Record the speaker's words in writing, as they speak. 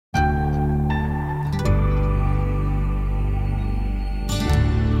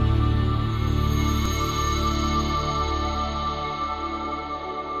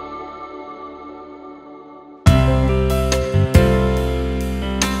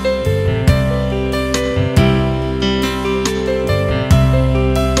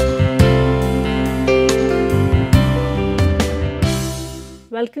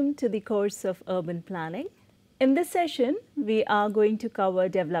welcome to the course of Urban Planning. In this session, we are going to cover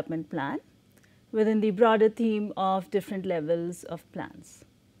development plan within the broader theme of different levels of plans.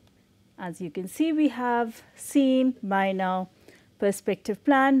 As you can see, we have seen by now perspective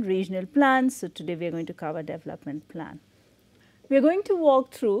plan, regional plans. So today we are going to cover development plan. We are going to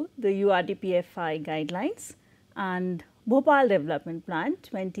walk through the URDPFI guidelines and Bhopal Development Plan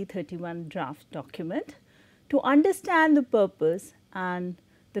 2031 draft document to understand the purpose and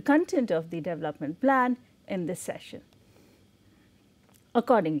the content of the development plan in this session.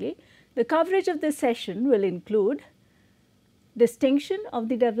 Accordingly, the coverage of this session will include distinction of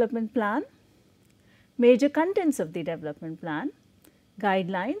the development plan, major contents of the development plan,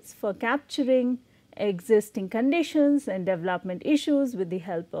 guidelines for capturing existing conditions and development issues with the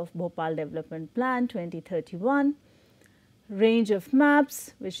help of Bhopal Development Plan 2031, range of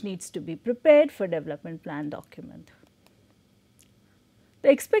maps which needs to be prepared for development plan document. The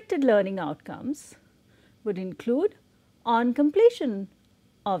expected learning outcomes would include, on completion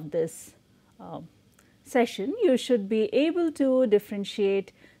of this session, you should be able to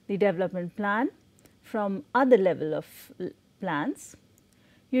differentiate the development plan from other level of plans.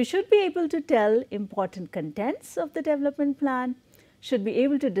 You should be able to tell important contents of the development plan, should be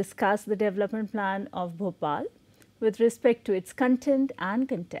able to discuss the development plan of Bhopal with respect to its content and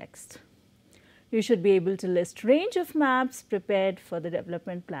context. You should be able to list range of maps prepared for the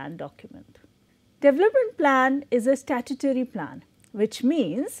development plan document. Development plan is a statutory plan, which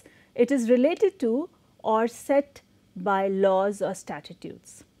means it is related to or set by laws or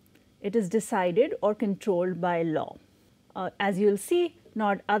statutes. It is decided or controlled by law. As you will see,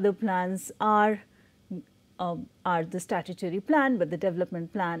 not other plans are the statutory plan, but the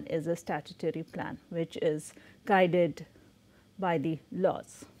development plan is a statutory plan which is guided by the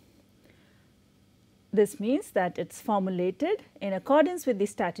laws. This means that it is formulated in accordance with the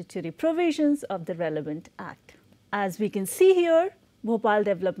statutory provisions of the relevant act. As we can see here, Bhopal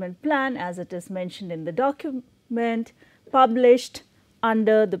Development Plan, as it is mentioned in the document, published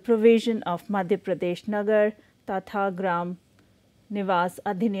under the provision of Madhya Pradesh Nagar Tatha Gram Nivas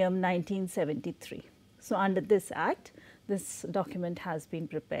Adhiniyam 1973. So, under this act, this document has been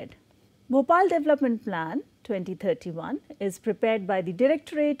prepared. Bhopal Development Plan 2031 is prepared by the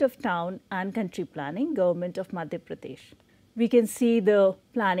Directorate of Town and Country Planning, Government of Madhya Pradesh. We can see the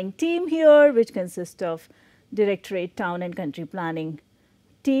planning team here, which consists of Directorate Town and Country Planning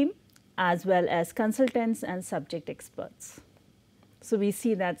team as well as consultants and subject experts. So, we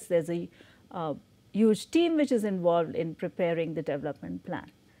see that there is a huge team which is involved in preparing the development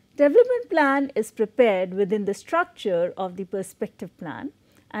plan. Development plan is prepared within the structure of the perspective plan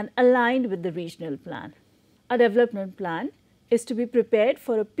and aligned with the regional plan. A development plan is to be prepared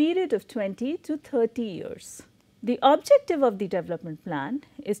for a period of 20 to 30 years. The objective of the development plan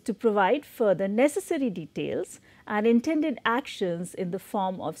is to provide further necessary details and intended actions in the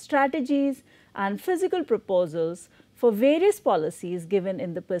form of strategies and physical proposals for various policies given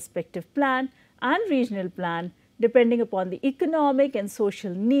in the perspective plan and regional plan, depending upon the economic and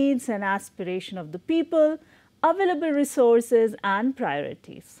social needs and aspiration of the people, available resources and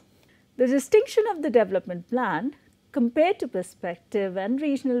priorities. The distinction of the development plan compared to perspective and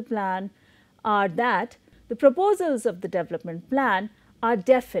regional plan are that the proposals of the development plan are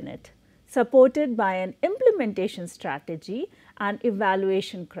definite, supported by an implementation strategy and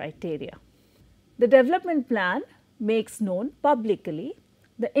evaluation criteria. The development plan makes known publicly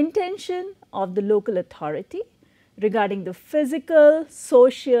the intention of the local authority regarding the physical,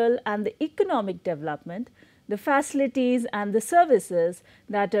 social and the economic development, the facilities and the services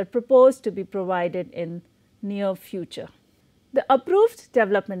that are proposed to be provided in near future. The approved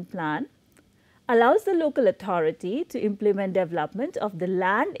development plan allows the local authority to implement development of the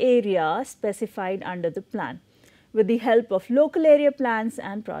land area specified under the plan with the help of local area plans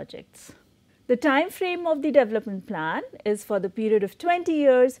and projects. The time frame of the development plan is for the period of 20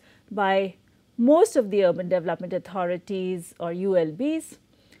 years by most of the urban development authorities or ULBs.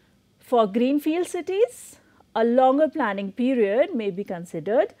 For greenfield cities, a longer planning period may be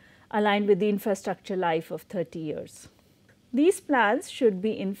considered aligned with the infrastructure life of 30 years. These plans should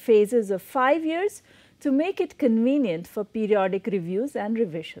be in phases of 5 years to make it convenient for periodic reviews and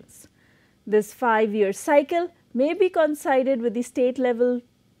revisions. This 5-year cycle may be coincided with the state level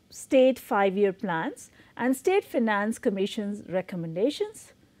 5-year plans and State Finance Commission's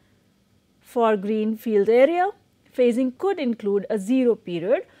recommendations. For greenfield area, phasing could include a 0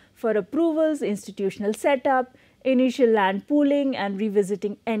 period for approvals, institutional setup, initial land pooling and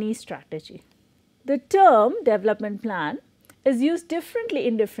revisiting any strategy. The term development plan is used differently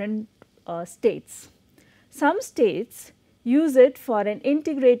in different states. Some states use it for an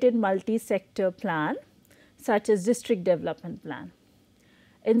integrated multi-sector plan such as district development plan.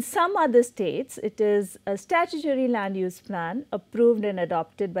 In some other states, it is a statutory land use plan approved and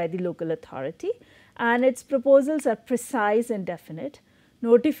adopted by the local authority, and its proposals are precise and definite,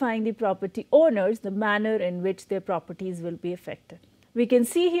 notifying the property owners the manner in which their properties will be affected. We can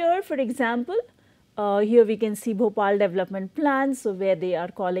see here, for example, here we can see Bhopal Development Plan, so where they are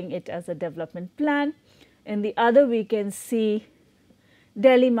calling it as a development plan. In the other, we can see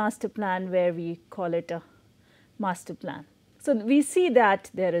Delhi Master Plan, where we call it a master plan. So, we see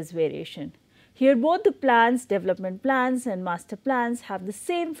that there is variation. Here both the plans, development plans and master plans have the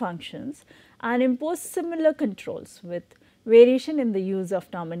same functions and impose similar controls with variation in the use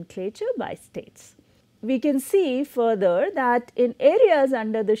of nomenclature by states. We can see further that in areas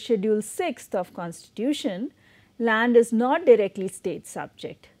under the Schedule 6th of Constitution, land is not directly state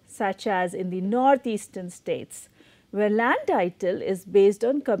subject, such as in the northeastern states, where land title is based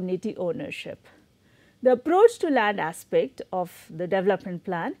on community ownership. The approach to land aspect of the development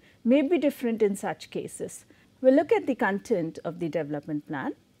plan may be different in such cases. We will look at the content of the development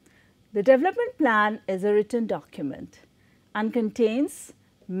plan. The development plan is a written document and contains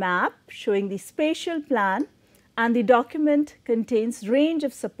map showing the spatial plan, and the document contains range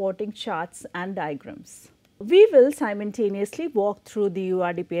of supporting charts and diagrams. We will simultaneously walk through the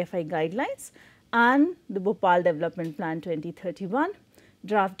URDPFI guidelines and the Bhopal Development Plan 2031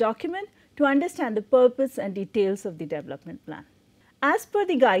 draft document to understand the purpose and details of the development plan. As per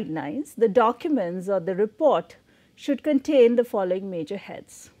the guidelines, the documents or the report should contain the following major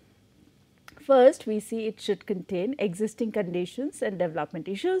heads. First, we see it should contain existing conditions and development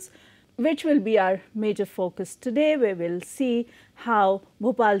issues, which will be our major focus today, where we will see how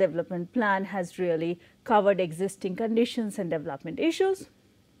Bhopal Development Plan has really covered existing conditions and development issues.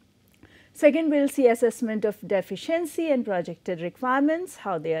 Second, we will see assessment of deficiency and projected requirements,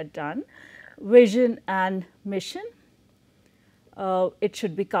 how they are done. Vision and mission, it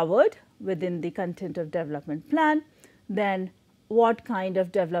should be covered within the content of development plan. Then what kind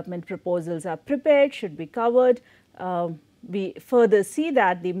of development proposals are prepared should be covered. We further see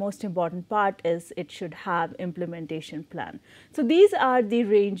that the most important part is it should have implementation plan. So, these are the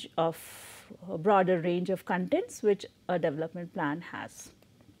range of broader range of contents which a development plan has.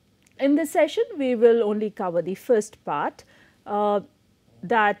 In this session, we will only cover the first part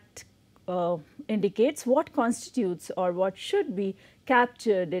that indicates what constitutes or what should be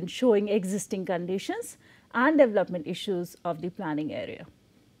captured in showing existing conditions and development issues of the planning area.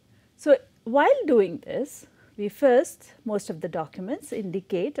 So, while doing this, we first, most of the documents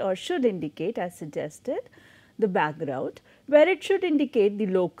indicate or should indicate, as suggested, the background, where it should indicate the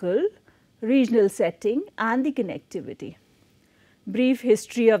local, regional setting and the connectivity. Brief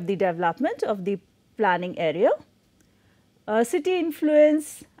history of the development of the planning area, city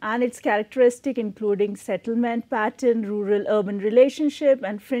influence and its characteristic including settlement pattern, rural-urban relationship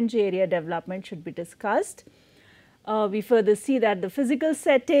and fringe area development should be discussed. We further see that the physical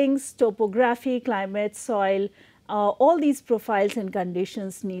settings, topography, climate, soil, all these profiles and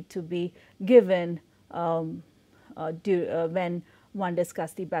conditions need to be given when one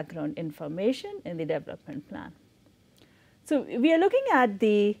discusses the background information in the development plan. So, we are looking at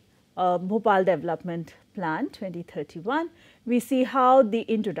the Bhopal Development Plan 2031. We see how the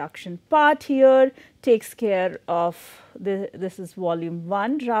introduction part here takes care of this is volume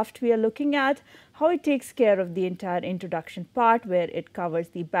 1 draft we are looking at, how it takes care of the entire introduction part where it covers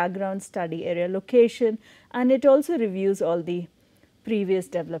the background, study area, location, and it also reviews all the previous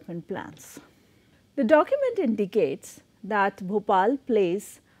development plans. The document indicates that Bhopal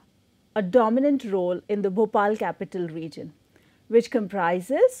plays a dominant role in the Bhopal capital region, which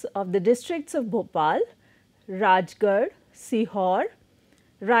comprises of the districts of Bhopal, Rajgarh, Sihor,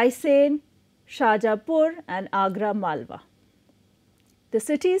 Raisen, Shahjahanpur and Agra Malwa. The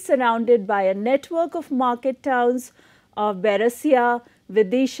city is surrounded by a network of market towns of Barasia,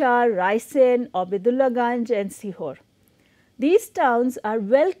 Vidisha, Raisen, Abidullah-Ganj and Sihor. These towns are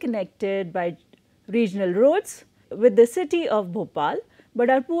well connected by regional roads with the city of Bhopal, but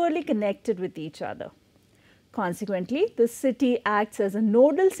are poorly connected with each other. Consequently, the city acts as a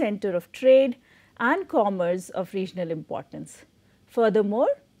nodal center of trade and commerce of regional importance. Furthermore,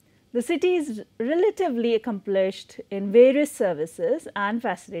 the city is relatively accomplished in various services and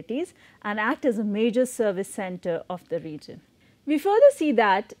facilities and act as a major service center of the region. We further see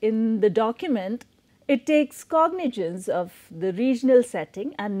that in the document, it takes cognizance of the regional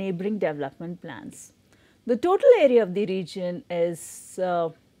setting and neighboring development plans. The total area of the region is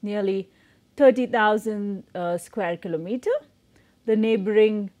nearly 30,000 square kilometer. The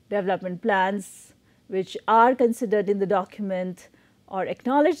neighboring development plans which are considered in the document or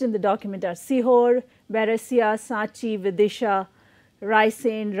acknowledged in the document are Sihor, Barasia, Sanchi, Vidisha,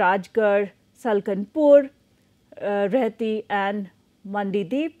 Raisen, Rajgarh, Salkanpur, Rehti and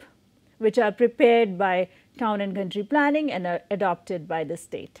Mandideep, which are prepared by Town and Country Planning and are adopted by the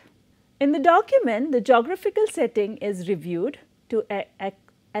state. In the document, the geographical setting is reviewed to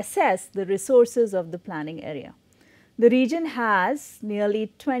assess the resources of the planning area. The region has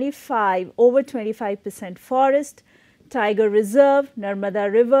nearly over 25% forest, Tiger Reserve,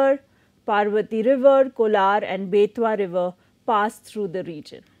 Narmada River, Parvati River, Kolar and Betwa River pass through the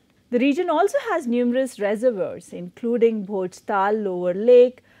region. The region also has numerous reservoirs including Bhojtal Lower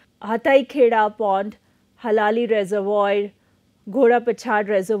Lake, Hatai Kheda Pond, Halali Reservoir, Ghoda Pachad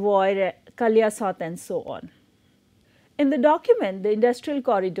Reservoir, Kalyasot and so on. In the document, the industrial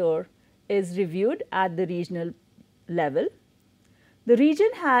corridor is reviewed at the regional level. The region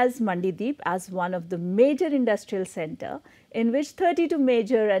has Mandideep as one of the major industrial centre in which 32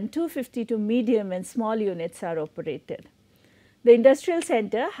 major and 252 medium and small units are operated. The industrial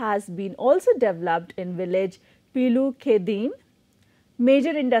centre has been also developed in village Pilu Khedin.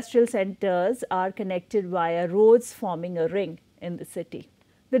 Major industrial centres are connected via roads forming a ring in the city.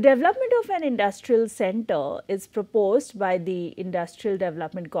 The development of an industrial centre is proposed by the Industrial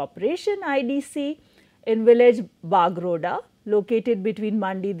Development Corporation IDC in village Bagroda, located between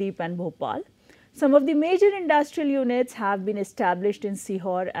Mandideep and Bhopal. Some of the major industrial units have been established in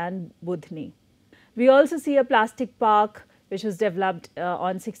Sihor and Budhni. We also see a plastic park which was developed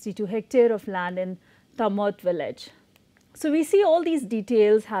on 62 hectare of land in Tamot village. So, we see all these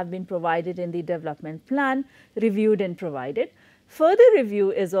details have been provided in the development plan, reviewed and provided. Further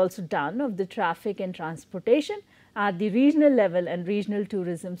review is also done of the traffic and transportation at the regional level and regional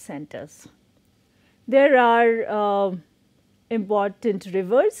tourism centers. There are important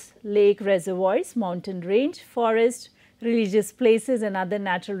rivers, lake reservoirs, mountain range, forest, religious places and other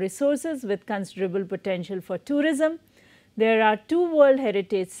natural resources with considerable potential for tourism. There are 2 World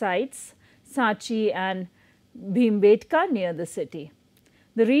Heritage Sites, Sanchi and Bhimbetka near the city.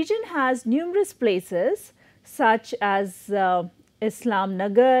 The region has numerous places such as Islam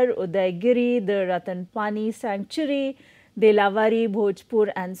Nagar, Udaygiri, the Ratanpani Sanctuary, Delavari,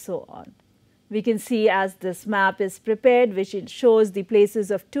 Bhojpur and so on. We can see as this map is prepared, which it shows the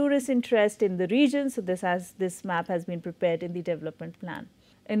places of tourist interest in the region. So, this map has been prepared in the development plan.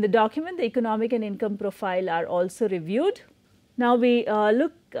 In the document, the economic and income profile are also reviewed. Now, we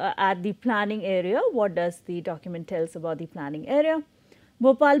look at the planning area. What does the document tell us about the planning area?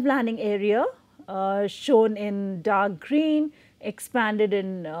 Bhopal planning area shown in dark green, expanded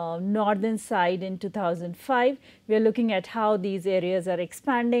in northern side in 2005. We are looking at how these areas are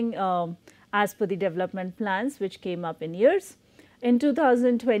expanding as per the development plans which came up in years. In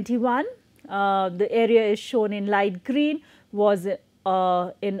 2021, the area is shown in light green, was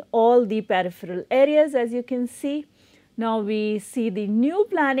in all the peripheral areas as you can see. Now, we see the new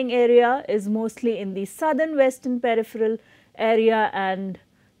planning area is mostly in the southern western peripheral area and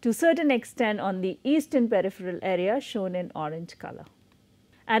to certain extent on the eastern peripheral area shown in orange color.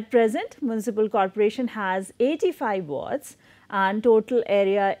 At present, municipal corporation has 85 wards and total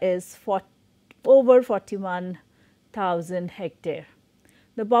area is over 41,000 hectare.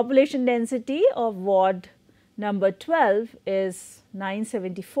 The population density of ward number 12 is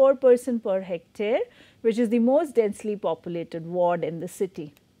 974 person per hectare, which is the most densely populated ward in the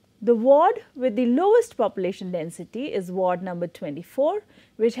city. The ward with the lowest population density is ward number 24,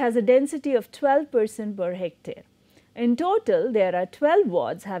 which has a density of 12 person per hectare. In total, there are 12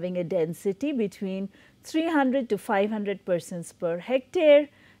 wards having a density between 300 to 500 persons per hectare.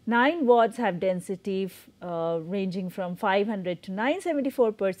 9 wards have density ranging from 500 to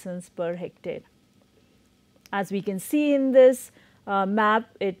 974 persons per hectare. As we can see in this map,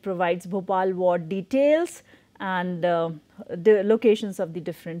 it provides Bhopal ward details and the locations of the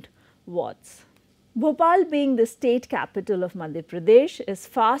different wards. Bhopal, being the state capital of Madhya Pradesh, is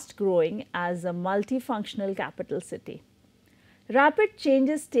fast growing as a multifunctional capital city. Rapid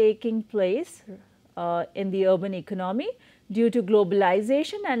changes taking place in the urban economy due to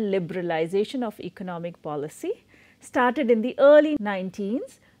globalization and liberalization of economic policy started in the early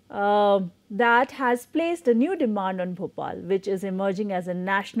 19s. That has placed a new demand on Bhopal, which is emerging as a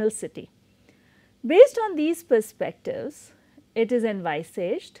national city. Based on these perspectives, it is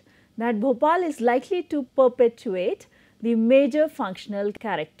envisaged that Bhopal is likely to perpetuate the major functional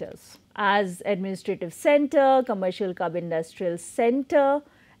characters as administrative center, commercial cum industrial center,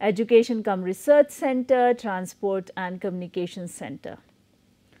 education cum research center, transport and communication center.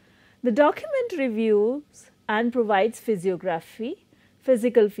 The document reviews and provides physical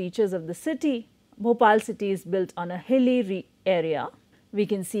features of the city, Bhopal city is built on a hilly area. We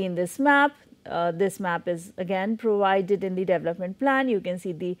can see in this map. This map is again provided in the development plan. You can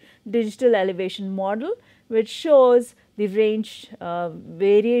see the digital elevation model, which shows the range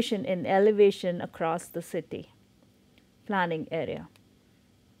variation in elevation across the city planning area.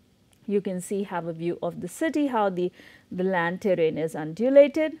 You can see, have a view of the city, how the land terrain is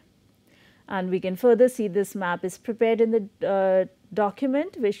undulated. And we can further see this map is prepared in the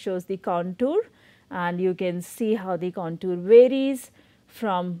document, which shows the contour, and you can see how the contour varies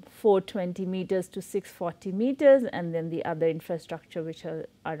from 420 meters to 640 meters, and then the other infrastructure which are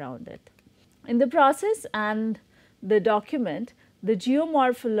around it. In the process and the document, the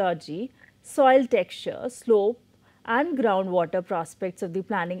geomorphology, soil texture, slope and groundwater prospects of the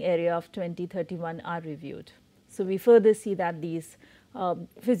planning area of 2031 are reviewed. So, we further see that these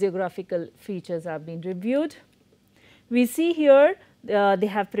physiographical features are being reviewed. We see here they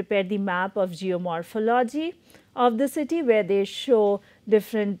have prepared the map of geomorphology of the city, where they show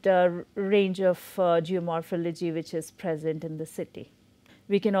different range of geomorphology which is present in the city.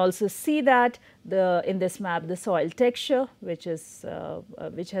 We can also see that in this map the soil texture which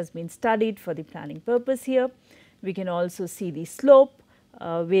has been studied for the planning purpose here. We can also see the slope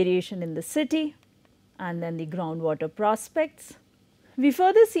variation in the city, and then the groundwater prospects. We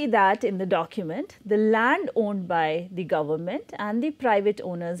further see that in the document, the land owned by the government and the private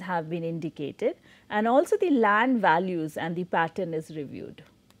owners have been indicated, and also the land values and the pattern is reviewed.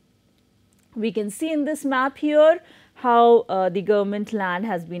 We can see in this map here how the government land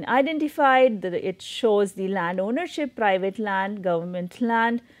has been identified. It shows the land ownership, private land, government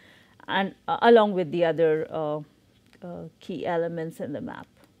land, and along with the other key elements in the map.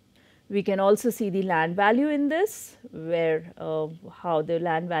 We can also see the land value in this, where how the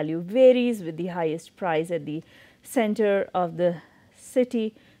land value varies with the highest price at the center of the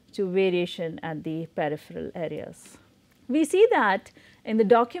city to variation at the peripheral areas. We see that in the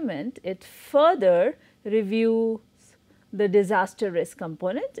document it further reviews the disaster risk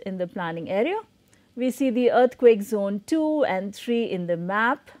component in the planning area. We see the earthquake zone 2 and 3 in the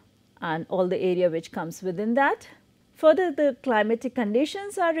map and all the area which comes within that. Further, the climatic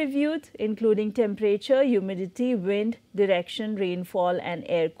conditions are reviewed, including temperature, humidity, wind, direction, rainfall and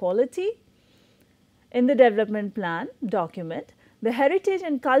air quality. In the development plan document, the heritage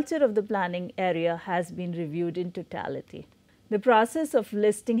and culture of the planning area has been reviewed in totality. The process of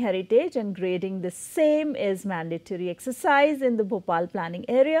listing heritage and grading the same is mandatory exercise in the Bhopal planning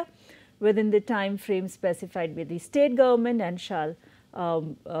area within the time frame specified by the state government and shall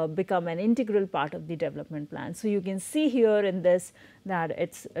become an integral part of the development plan. So, you can see here in this that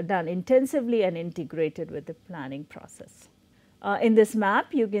it is done intensively and integrated with the planning process. In this map,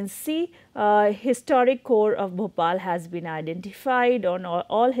 you can see historic core of Bhopal has been identified on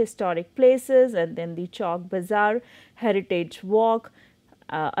all historic places, and then the Chowk Bazaar, Heritage Walk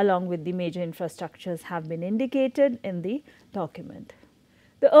along with the major infrastructures have been indicated in the document.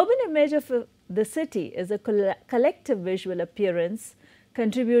 The urban image of the city is a collective visual appearance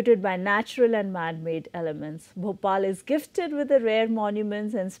contributed by natural and man-made elements. Bhopal is gifted with the rare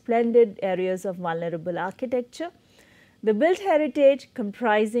monuments and splendid areas of vulnerable architecture. The built heritage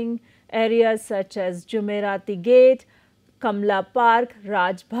comprising areas such as Jumeirati Gate, Kamla Park,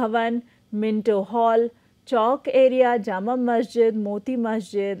 Raj Bhavan, Minto Hall, Chowk area, Jama Masjid, Moti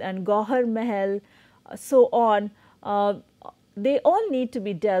Masjid and Gauhar Mahal, so on, they all need to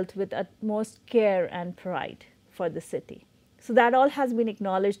be dealt with utmost care and pride for the city. So, that all has been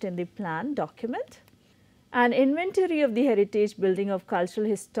acknowledged in the plan document. An inventory of the heritage building of cultural,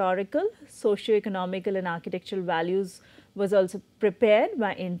 historical, socio-economical and architectural values was also prepared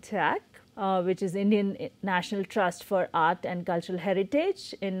by INTAC, which is Indian National Trust for Art and Cultural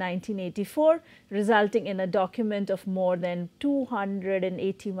Heritage in 1984, resulting in a document of more than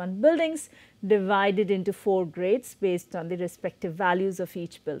 281 buildings divided into 4 grades based on the respective values of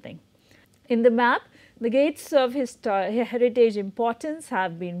each building. In the map, the gates of heritage importance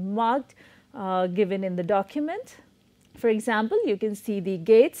have been marked given in the document. For example, you can see the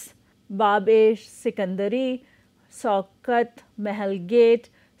gates Bab-e Sikandari, Saukat, Mahal Gate,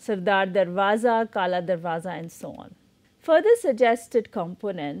 Sardar Darwaza, Kala Darwaza and so on. Further suggested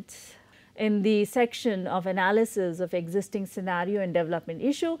components in the section of analysis of existing scenario and development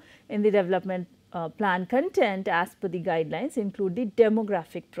issue in the development plan content as per the guidelines include the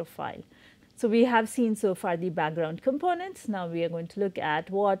demographic profile. So, we have seen so far the background components. Now, we are going to look at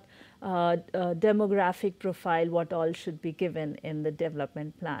what demographic profile, what all should be given in the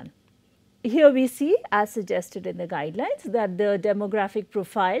development plan. Here we see, as suggested in the guidelines, that the demographic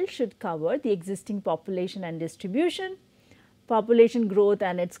profile should cover the existing population and distribution, population growth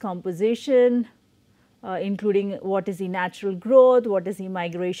and its composition, including what is the natural growth, what is the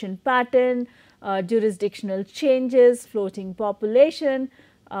migration pattern, jurisdictional changes, floating population,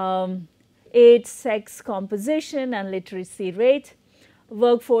 age, sex composition and literacy rate,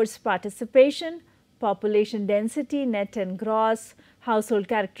 workforce participation, population density, net and gross, household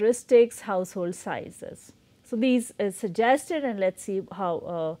characteristics, household sizes. So, these is suggested, and let us see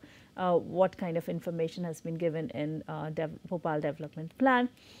how what kind of information has been given in Bhopal Development Plan.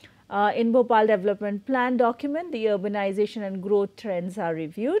 In Bhopal Development Plan document, the urbanization and growth trends are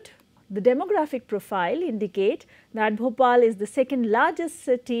reviewed. The demographic profile indicate that Bhopal is the second largest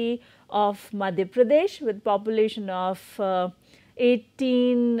city of Madhya Pradesh with population of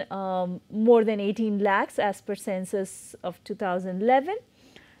more than 18 lakhs as per census of 2011.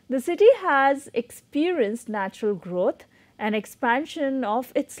 The city has experienced natural growth and expansion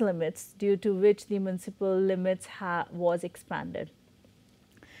of its limits, due to which the municipal limits was expanded.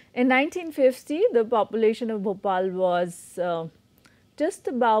 In 1950, the population of Bhopal was just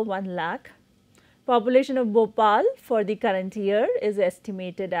about 1 lakh. Population of Bhopal for the current year is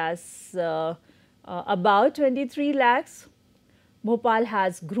estimated as about 23 lakhs. Bhopal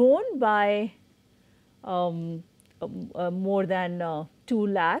has grown by more than 2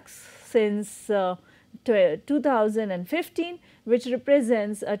 lakhs since 2015, which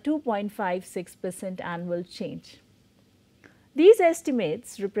represents a 2.56% annual change. These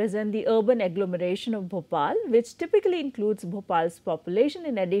estimates represent the urban agglomeration of Bhopal, which typically includes Bhopal's population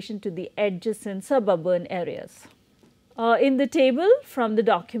in addition to the adjacent suburban areas. In the table from the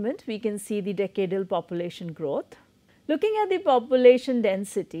document, we can see the decadal population growth. Looking at the population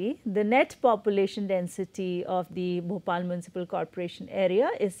density, the net population density of the Bhopal Municipal Corporation area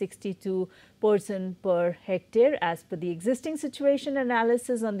is 62 person per hectare as per the existing situation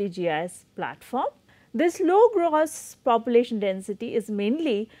analysis on the GIS platform. This low gross population density is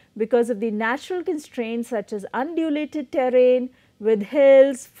mainly because of the natural constraints such as undulated terrain with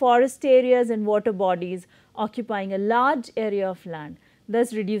hills, forest areas and water bodies occupying a large area of land,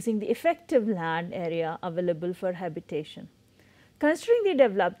 thus reducing the effective land area available for habitation. Considering the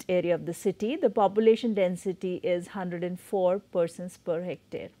developed area of the city, the population density is 104 persons per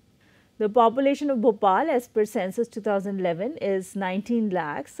hectare. The population of Bhopal as per census 2011 is 19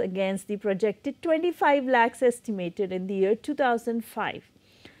 lakhs against the projected 25 lakhs estimated in the year 2005.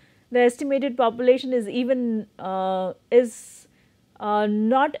 The estimated population is even not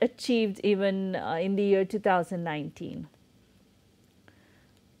achieved even in the year 2019.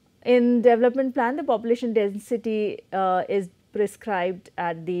 In development plan, the population density is prescribed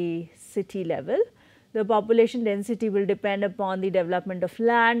at the city level. The population density will depend upon the development of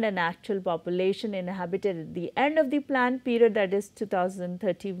land and actual population inhabited at the end of the plan period, that is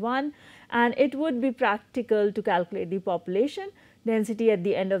 2031, and it would be practical to calculate the population density at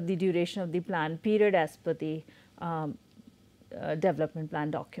the end of the duration of the plan period as per the development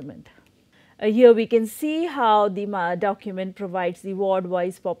plan document. Here we can see how the document provides the ward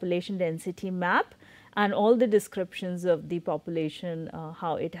wise population density map and all the descriptions of the population,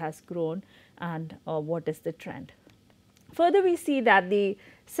 how it has grown and what is the trend. Further, we see that the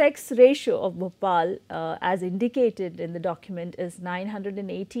sex ratio of Bhopal as indicated in the document is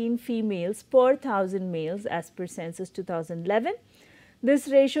 918 females per 1000 males as per census 2011. This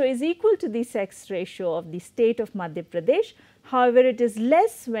ratio is equal to the sex ratio of the state of Madhya Pradesh. However, it is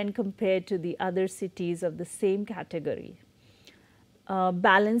less when compared to the other cities of the same category.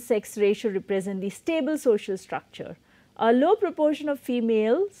 Balanced sex ratio represents the stable social structure. A low proportion of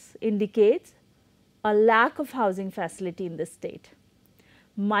females indicates a lack of housing facility in the state.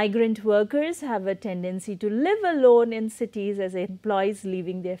 Migrant workers have a tendency to live alone in cities as employees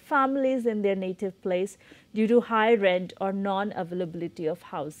leaving their families in their native place due to high rent or non-availability of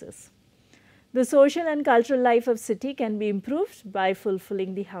houses. The social and cultural life of city can be improved by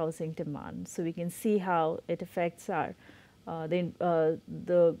fulfilling the housing demand. So, we can see how it affects our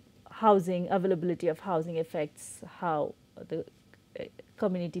the housing availability of housing affects how the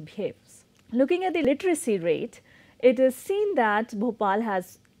community behaves. Looking at the literacy rate, it is seen that Bhopal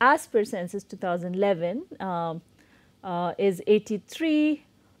has, as per census 2011, is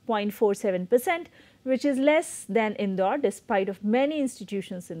 83.47%, which is less than Indore despite of many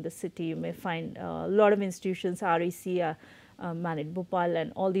institutions in the city. You may find a lot of institutions, REC, Manit Bhopal,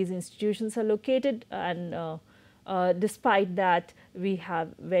 and all these institutions are located, and despite that we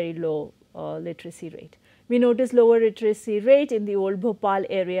have very low literacy rate. We notice lower literacy rate in the old Bhopal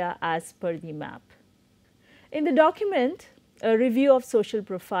area as per the map. In the document, a review of social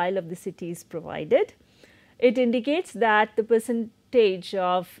profile of the city is provided. It indicates that the percentage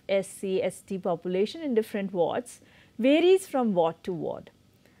of SC, ST population in different wards varies from ward to ward.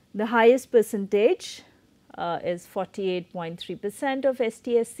 The highest percentage is 48.3% of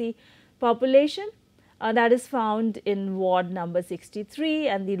STSC population. That is found in ward number 63,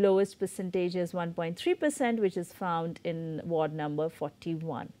 and the lowest percentage is 1.3%, which is found in ward number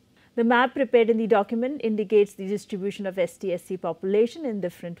 41. The map prepared in the document indicates the distribution of STSC population in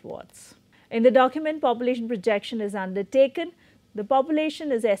different wards. In the document, population projection is undertaken. The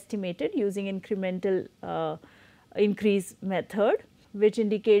population is estimated using incremental increase method, which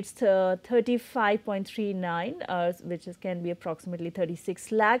indicates 35.39, which can be approximately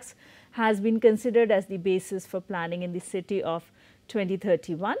 36 lakhs, has been considered as the basis for planning in the city of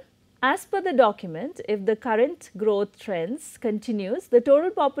 2031. As per the document, if the current growth trends continues, the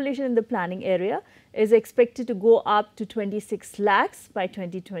total population in the planning area is expected to go up to 26 lakhs by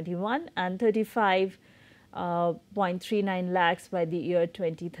 2021 and 35.39 lakhs by the year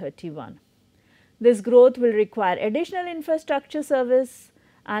 2031. This growth will require additional infrastructure service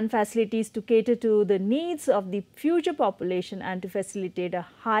and facilities to cater to the needs of the future population and to facilitate a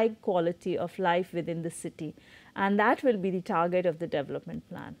high quality of life within the city, and that will be the target of the development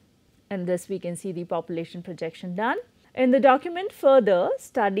plan. And thus we can see the population projection done. In the document, further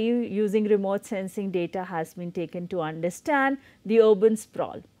study using remote sensing data has been taken to understand the urban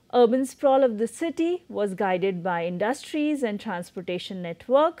sprawl. Urban sprawl of the city was guided by industries and transportation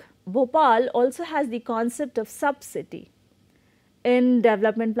network. Bhopal also has the concept of sub-city. In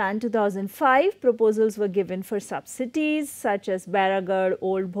Development Plan 2005, proposals were given for sub-cities such as Baragarh,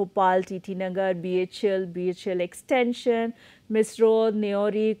 Old Bhopal, TT Nagar, BHL Extension, Misro,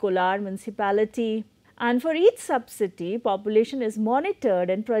 Neori, Kolar Municipality. And for each sub-city, population is monitored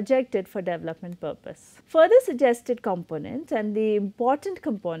and projected for development purpose. Further suggested component and the important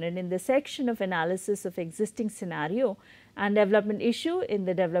component in the section of analysis of existing scenario and development issue in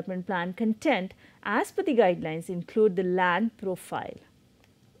the development plan content as per the guidelines include the land profile.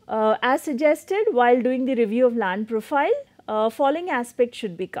 As suggested, while doing the review of land profile, following aspects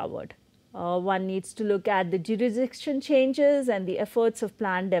should be covered. One needs to look at the jurisdiction changes and the efforts of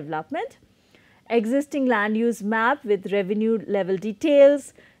plan development, existing land use map with revenue level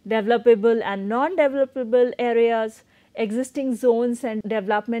details, developable and non-developable areas, existing zones and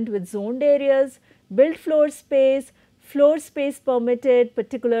development with zoned areas, built floor space permitted,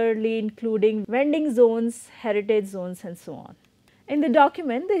 particularly including vending zones, heritage zones and so on. In the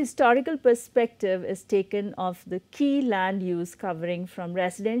document, the historical perspective is taken of the key land use covering from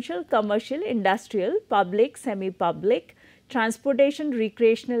residential, commercial, industrial, public, semi-public, transportation,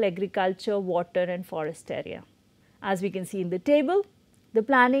 recreational, agriculture, water and forest area. As we can see in the table, the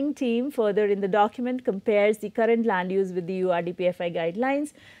planning team further in the document compares the current land use with the URDPFI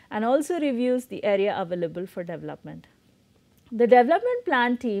guidelines and also reviews the area available for development. The development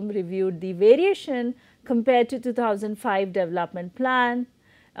plan team reviewed the variation compared to 2005 development plan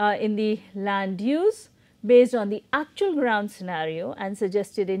in the land use based on the actual ground scenario and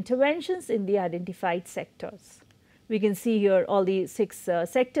suggested interventions in the identified sectors. We can see here all the 6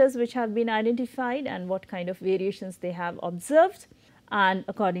 sectors which have been identified and what kind of variations they have observed, and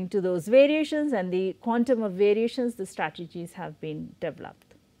according to those variations and the quantum of variations, the strategies have been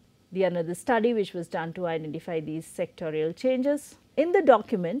developed. The another study which was done to identify these sectorial changes. In the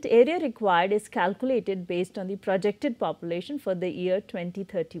document, area required is calculated based on the projected population for the year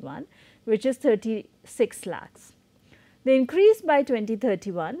 2031, which is 36 lakhs. The increase by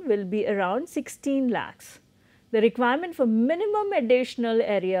 2031 will be around 16 lakhs. The requirement for minimum additional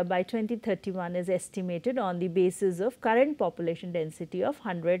area by 2031 is estimated on the basis of current population density of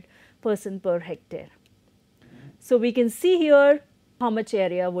 100 person per hectare. So, we can see here how much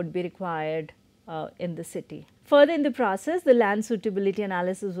area would be required in the city. Further in the process, the land suitability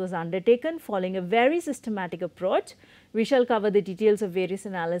analysis was undertaken following a very systematic approach. We shall cover the details of various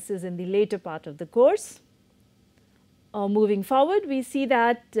analysis in the later part of the course. Moving forward, we see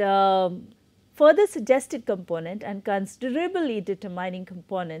that further suggested component and considerably determining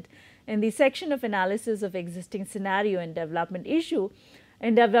component in the section of analysis of existing scenario and development issue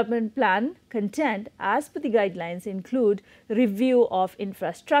and development plan content as per the guidelines include review of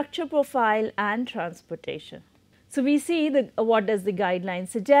infrastructure profile and transportation. So, we see what does the guideline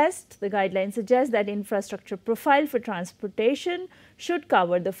suggest? The guideline suggests that infrastructure profile for transportation should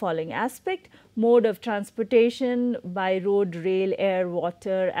cover the following aspect: mode of transportation by road, rail, air,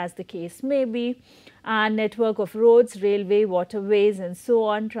 water as the case may be, and network of roads, railway, waterways and so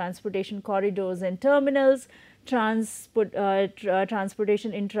on, transportation corridors and terminals,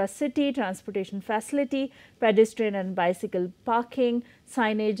 transportation intra-city, transportation facility, pedestrian and bicycle parking,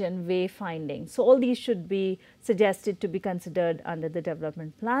 signage and wayfinding. So, all these should be suggested to be considered under the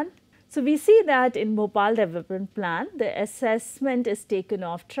development plan. So, we see that in Bhopal Development Plan, the assessment is taken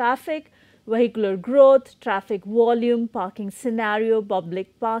of traffic, vehicular growth, traffic volume, parking scenario,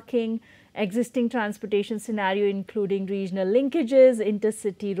 public parking, existing transportation scenario including regional linkages,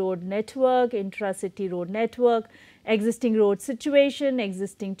 intercity road network, intracity road network, existing road situation,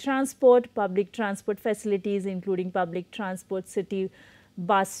 existing transport, public transport facilities including public transport city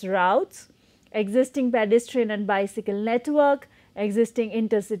bus routes, existing pedestrian and bicycle network, existing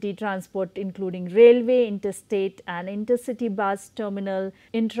intercity transport including railway, interstate and intercity bus terminal,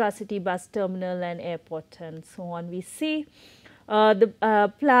 intracity bus terminal and airport and so on. We see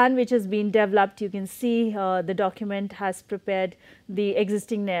the plan which has been developed. You can see the document has prepared the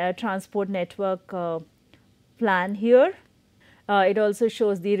existing transport network plan here. It also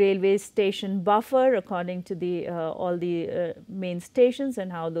shows the railway station buffer according to the all the main stations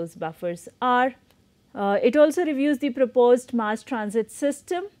and how those buffers are. It also reviews the proposed mass transit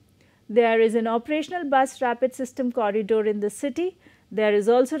system. There is an operational bus rapid system corridor in the city. There is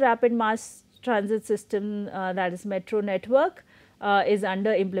also rapid mass transit system that is metro network is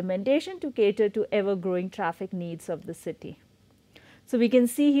under implementation to cater to ever growing traffic needs of the city. So, we can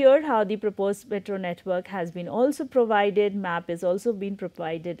see here how the proposed metro network has been also provided, map is also been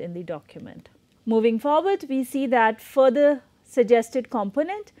provided in the document. Moving forward, we see that further suggested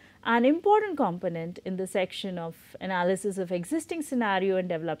component, an important component in the section of analysis of existing scenario and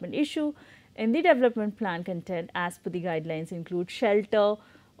development issue in the development plan content as per the guidelines include shelter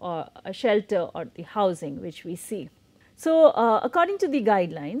or the housing which we see. So, according to the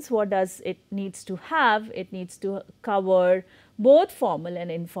guidelines, what does it needs to have? It needs to cover both formal and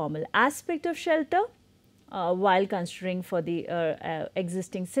informal aspect of shelter while considering for the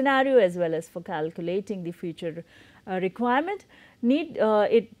existing scenario as well as for calculating the future requirement.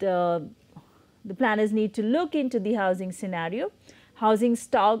 The planners need to look into the housing scenario, housing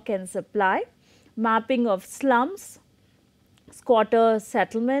stock and supply, mapping of slums, squatter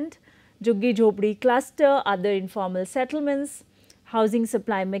settlement, Juggi Jhopdi cluster, other informal settlements, housing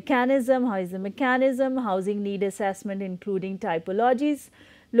supply mechanism, how is the mechanism, housing need assessment including typologies,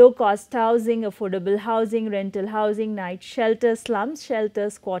 low cost housing, affordable housing, rental housing, night shelter, slums shelter,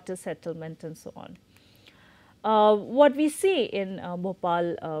 squatter settlement and so on. What we see in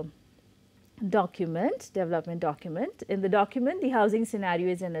Bhopal document, development document, in the document the housing scenario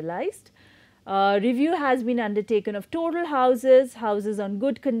is analyzed. Review has been undertaken of total houses, houses on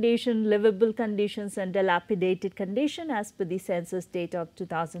good condition, livable conditions and dilapidated condition as per the census data of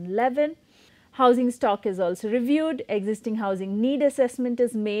 2011. Housing stock is also reviewed, existing housing need assessment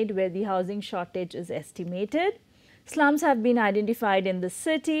is made where the housing shortage is estimated. Slums have been identified in the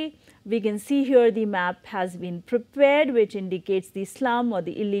city. We can see here the map has been prepared which indicates the slum or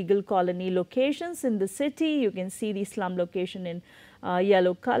the illegal colony locations in the city. You can see the slum location in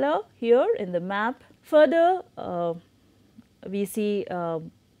yellow color here in the map. Further, we see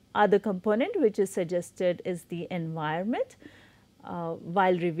other component which is suggested is the environment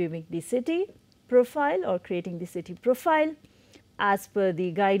while reviewing the city profile or creating the city profile. As per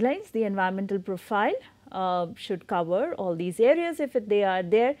the guidelines, the environmental profile should cover all these areas if they are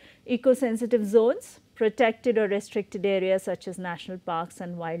there, eco-sensitive zones, protected or restricted areas such as national parks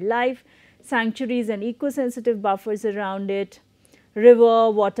and wildlife, sanctuaries and eco-sensitive buffers around it,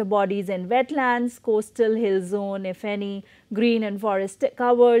 river, water bodies and wetlands, coastal hill zone if any, green and forest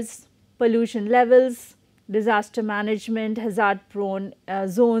covers, pollution levels, disaster management, hazard prone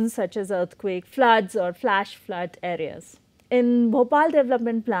zones such as earthquake, floods or flash flood areas. In Bhopal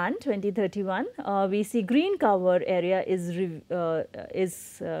Development Plan 2031, we see green cover area is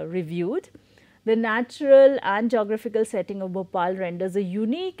reviewed. The natural and geographical setting of Bhopal renders a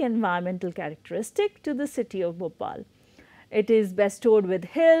unique environmental characteristic to the city of Bhopal. It is bestowed with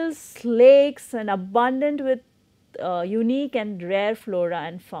hills, lakes and abundant with unique and rare flora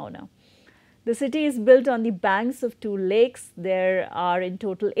and fauna. The city is built on the banks of 2 lakes. There are in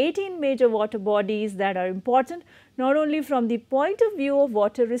total 18 major water bodies that are important not only from the point of view of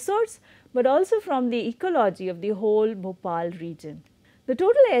water resource, but also from the ecology of the whole Bhopal region. The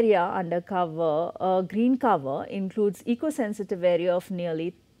total area under cover, green cover includes eco-sensitive area of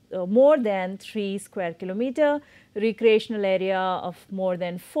nearly more than 3 square kilometer, recreational area of more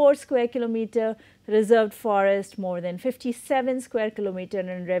than 4 square kilometer, reserved forest more than 57 square kilometer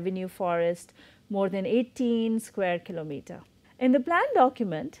and revenue forest more than 18 square kilometer. In the plan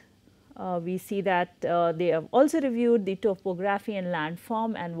document, we see that they have also reviewed the topography and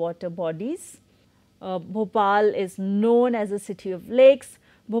landform and water bodies. Bhopal is known as a city of lakes.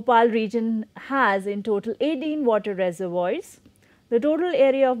 Bhopal region has in total 18 water reservoirs. The total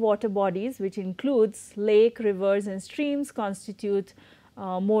area of water bodies, which includes lake, rivers and streams, constitute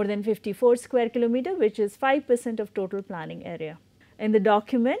more than 54 square kilometer, which is 5% of total planning area. In the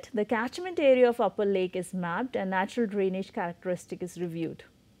document, the catchment area of upper lake is mapped and natural drainage characteristic is reviewed.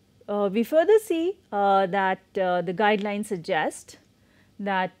 We further see that the guidelines suggest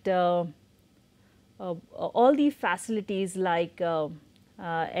that all the facilities like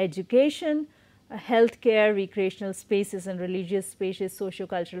education, healthcare, recreational spaces and religious spaces,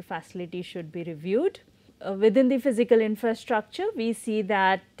 socio-cultural facilities should be reviewed. Within the physical infrastructure, we see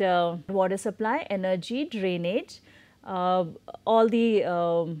that water supply, energy, drainage, all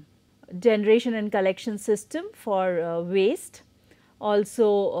the generation and collection system for waste,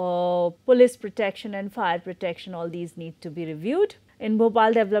 also police protection and fire protection, all these need to be reviewed. In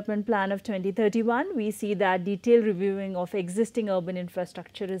Bhopal Development Plan of 2031, we see that detailed reviewing of existing urban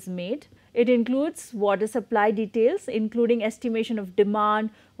infrastructure is made. It includes water supply details, including estimation of demand,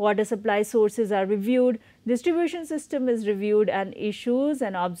 water supply sources are reviewed, distribution system is reviewed, and issues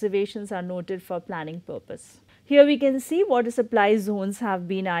and observations are noted for planning purpose. Here we can see water supply zones have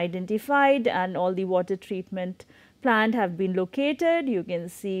been identified and all the water treatment plant have been located. You can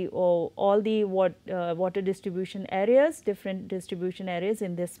see all the water distribution areas, different distribution areas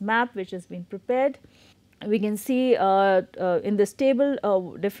in this map which has been prepared. We can see in this table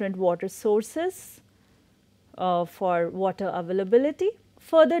different water sources for water availability.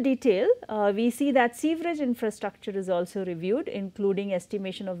 Further detail, we see that sewerage infrastructure is also reviewed, including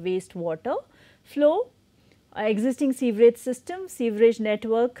estimation of wastewater flow, existing sewerage system, sewerage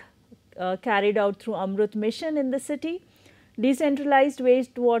network carried out through Amrut mission in the city, decentralized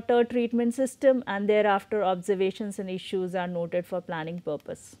wastewater treatment system, and thereafter observations and issues are noted for planning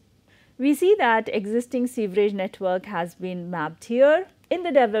purpose. We see that existing sewerage network has been mapped here. In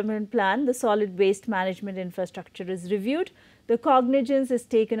the development plan, the solid waste management infrastructure is reviewed. The cognizance is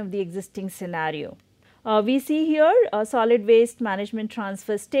taken of the existing scenario. We see here solid waste management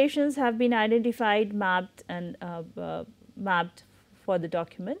transfer stations have been identified, mapped and mapped for the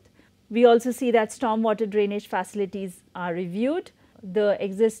document. We also see that stormwater drainage facilities are reviewed. The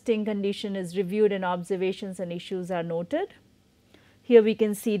existing condition is reviewed and observations and issues are noted. Here we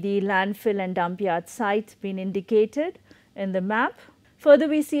can see the landfill and dump yard site being indicated in the map. Further,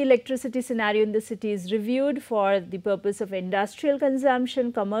 we see electricity scenario in the city is reviewed for the purpose of industrial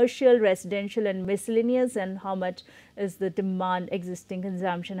consumption, commercial, residential and miscellaneous, and how much is the demand existing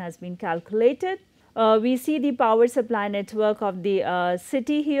consumption has been calculated. We see the power supply network of the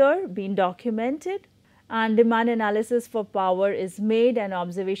city here being documented, and demand analysis for power is made and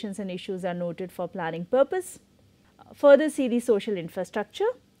observations and issues are noted for planning purpose. Further, see the social infrastructure.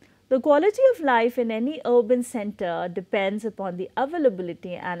 The quality of life in any urban center depends upon the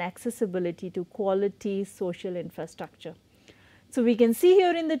availability and accessibility to quality social infrastructure. So, we can see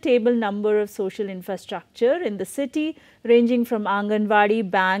here in the table number of social infrastructure in the city ranging from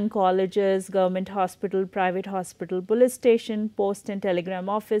Anganwadi, bank, colleges, government hospital, private hospital, police station, post and telegram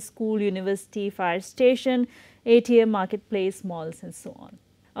office, school, university, fire station, ATM, marketplace, malls and so on.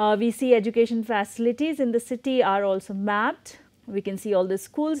 We see education facilities in the city are also mapped. We can see all the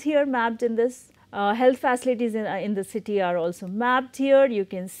schools here mapped in this. Health facilities in the city are also mapped here. You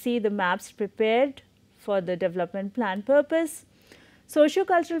can see the maps prepared for the development plan purpose.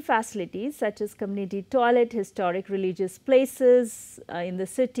 Socio-cultural facilities such as community toilet, historic religious places in the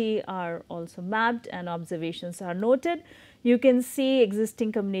city are also mapped and observations are noted. You can see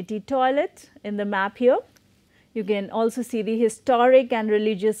existing community toilet in the map here. You can also see the historic and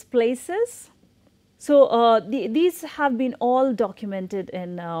religious places. So, these have been all documented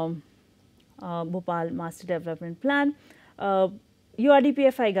in Bhopal Master Development Plan.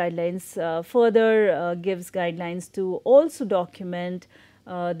 URDPFI guidelines further gives guidelines to also document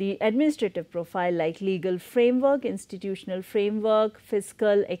the administrative profile like legal framework, institutional framework,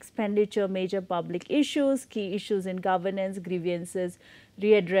 fiscal expenditure, major public issues, key issues in governance, grievances,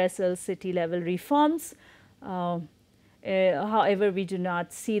 readdressal, city level reforms. However, we do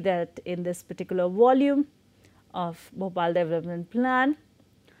not see that in this particular volume of Bhopal Development Plan.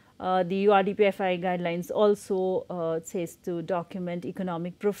 The URDPFI guidelines also says to document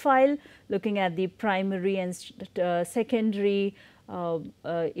economic profile, looking at the primary and secondary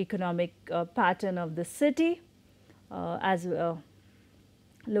economic pattern of the city, as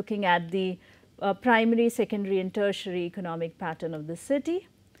looking at the primary, secondary and tertiary economic pattern of the city.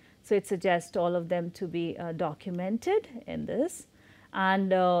 So, it suggests all of them to be documented in this,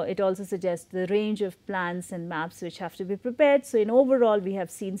 and it also suggests the range of plans and maps which have to be prepared. So, in overall we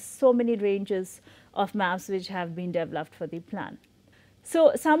have seen so many ranges of maps which have been developed for the plan.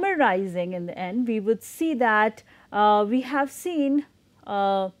 So, summarizing in the end, we would see that we have seen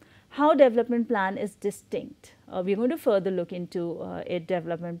how development plan is distinct. We are going to further look into a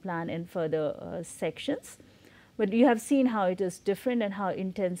development plan in further sections. but you have seen how it is different and how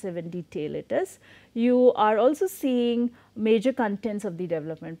intensive and detailed it is. You are also seeing major contents of the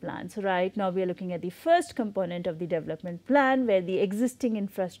development plan. So, right now we are looking at the first component of the development plan, where the existing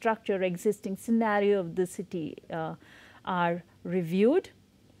infrastructure, existing scenario of the city are reviewed.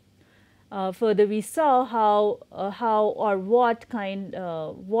 Further, we saw how or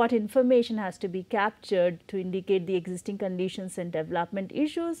what information has to be captured to indicate the existing conditions and development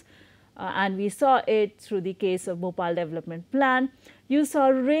issues, and we saw it through the case of Bhopal Development Plan. You saw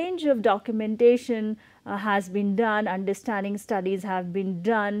a range of documentation has been done, understanding studies have been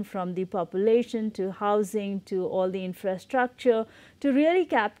done, from the population to housing to all the infrastructure, to really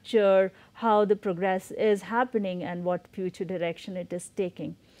capture how the progress is happening and what future direction it is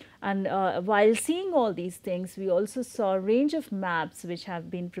taking. And while seeing all these things, we also saw a range of maps which have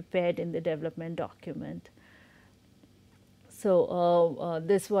been prepared in the development document. So,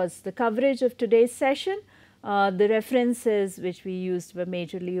 this was the coverage of today's session. The references which we used were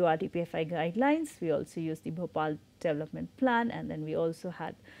majorly URDPFI guidelines. We also used the Bhopal Development Plan, and then we also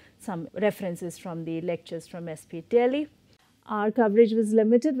had some references from the lectures from SP Delhi. Our coverage was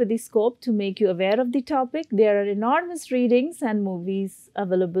limited with the scope to make you aware of the topic. There are enormous readings and movies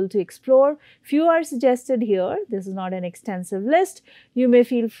available to explore. Few are suggested here. This is not an extensive list. You may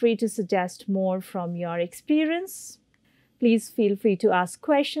feel free to suggest more from your experience. Please feel free to ask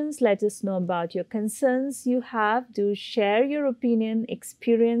questions. Let us know about your concerns you have. Do share your opinion,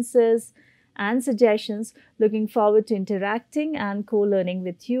 experiences, and suggestions. Looking forward to interacting and co-learning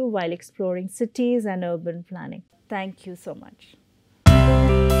with you while exploring cities and urban planning. Thank you so much.